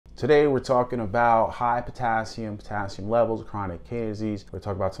Today we're talking about high potassium levels, chronic kidney disease. We're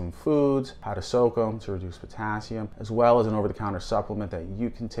talking about some foods, how to soak them to reduce potassium, as well as an over-the-counter supplement that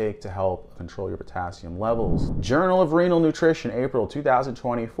you can take to help control your potassium levels. Journal of Renal Nutrition, April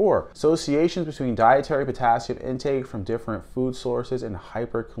 2024. Associations between dietary potassium intake from different food sources and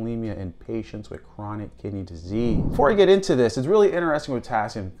hyperkalemia in patients with chronic kidney disease. Before I get into this, it's really interesting with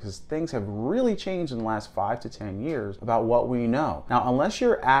potassium because things have really changed in the last 5 to 10 years about what we know. Now, unless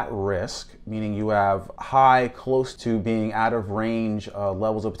you're at risk, meaning you have high, close to being out of range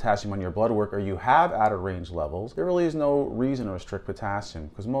levels of potassium on your blood work, or you have out of range levels, there really is no reason to restrict potassium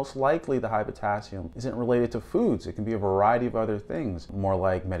because most likely the high potassium isn't related to foods. It can be a variety of other things, more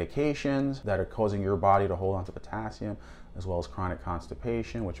like medications that are causing your body to hold on to potassium, as well as chronic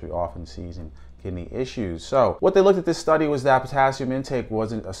constipation, which we often see in kidney issues. So what they looked at this study was that potassium intake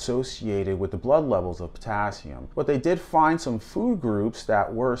wasn't associated with the blood levels of potassium, but they did find some food groups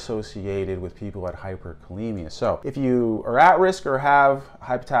that were associated with people at hyperkalemia. So if you are at risk or have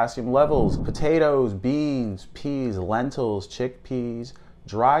high potassium levels, potatoes, beans, peas, lentils, chickpeas,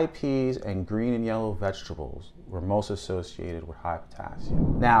 dry peas, and green and yellow vegetables were most associated with high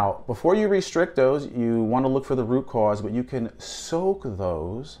potassium. Now, before you restrict those, you want to look for the root cause, but you can soak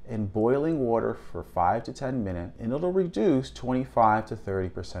those in boiling water for 5 to 10 minutes, and it'll reduce 25 to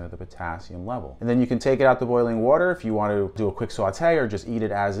 30% of the potassium level. And then you can take it out the boiling water if you want to do a quick saute or just eat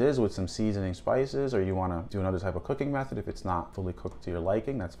it as is with some seasoning spices, or you want to do another type of cooking method. If it's not fully cooked to your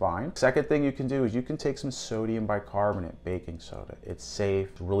liking, that's fine. Second thing you can do is you can take some sodium bicarbonate, baking soda. It's safe,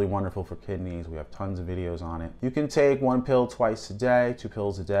 it's really wonderful for kidneys. We have tons of videos on it. You can take 1 pill twice a day, 2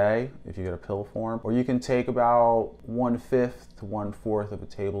 pills a day if you get a pill form, or you can take about 1/5 to 1/4 of a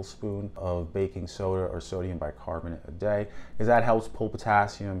tablespoon of baking soda or sodium bicarbonate a day, because that helps pull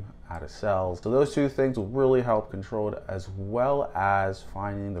potassium out of cells. So those two things will really help control it, as well as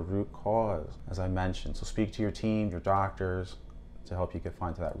finding the root cause, as I mentioned. So speak to your team, your doctors, to help you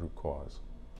find that root cause.